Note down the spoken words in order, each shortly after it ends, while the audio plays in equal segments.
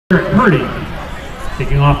Purdy.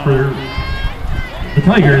 Taking off for the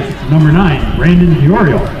Tigers, number 9, Brandon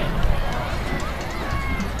Diorio.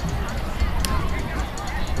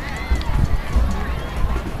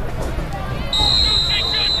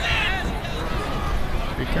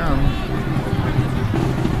 Here he comes.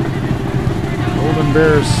 Golden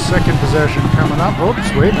Bears' second possession coming up.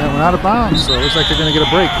 Oops, wait, that went out of bounds, so it looks like they're going to get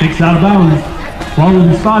a break. Kicks out of bounds. Ball will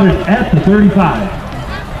be spotted at the 35.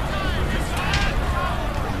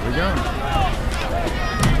 Here we go.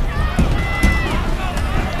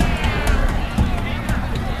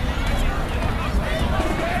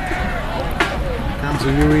 Comes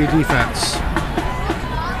the UE defense.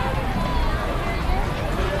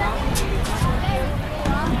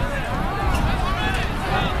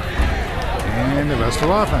 And the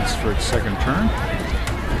Vestal offense for its second turn.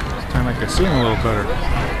 This time I can see him a little better.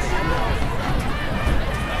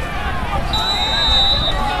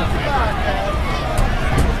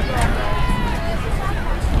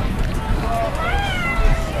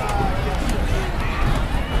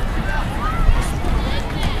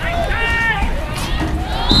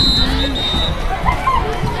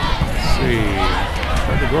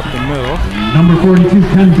 Go up the middle. Number 42,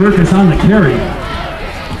 Ken Burkus on the carry.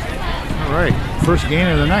 All right, first gain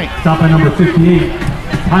of the night. Stopped by number 58,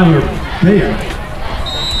 Tyler Bayer.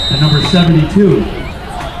 And number 72,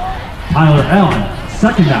 Tyler Allen.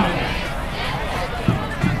 Second down.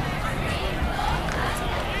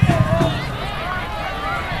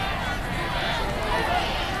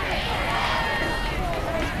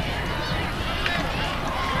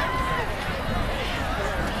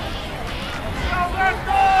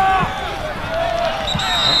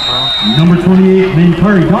 Number 28,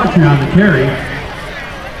 Mankari Daughtry on the carry.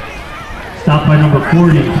 Stopped by number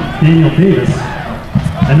 40, Daniel Davis.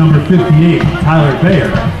 And number 58, Tyler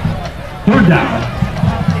Bayer. Third down.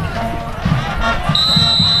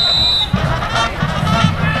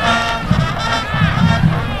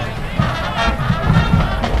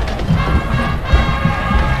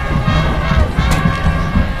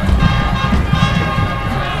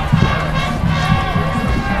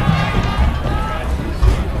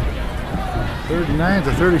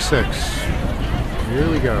 To 36. Here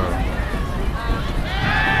we go.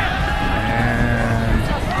 And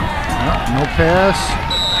no pass.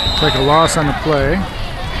 It's like a loss on the play.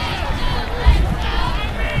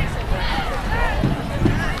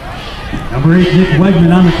 Number 8, Nick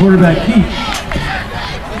Wegman on the quarterback keep.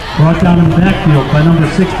 Brought down in the backfield by number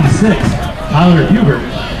 66, Tyler Hubert.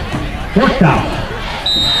 Fourth down.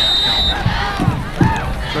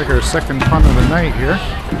 It's like our second punt of the night here.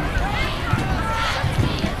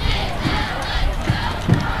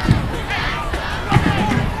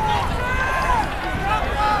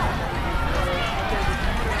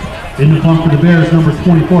 In the punt for the Bears, number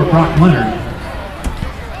 24, Brock Leonard.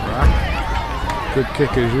 Brock, good kick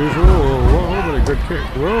as usual. Whoa, but a good kick.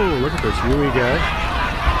 Whoa, look at this UE guy.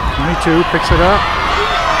 22 picks it up,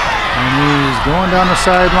 and he's going down the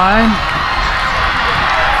sideline.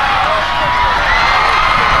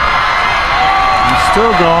 He's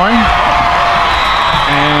still going.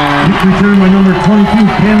 And return by number 22,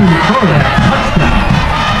 Cameron Krodak. Touchdown.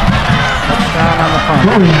 Touchdown on the punt.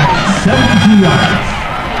 Krodak, 72 yards.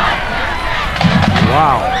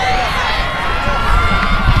 Wow.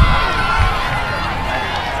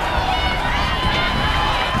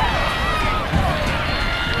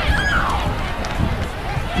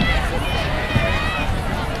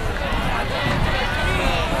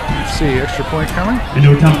 Let's see, extra point coming.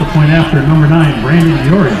 Into attempt the point after, number 9, Brandon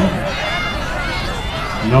Diorio.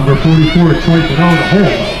 Number 44, Troy Bedell to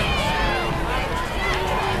hold.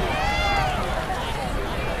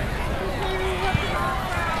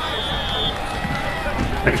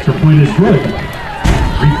 Extra point is good.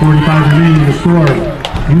 3:45 remaining to score.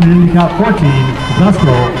 Union Handicap 14,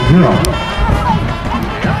 Vestal 0.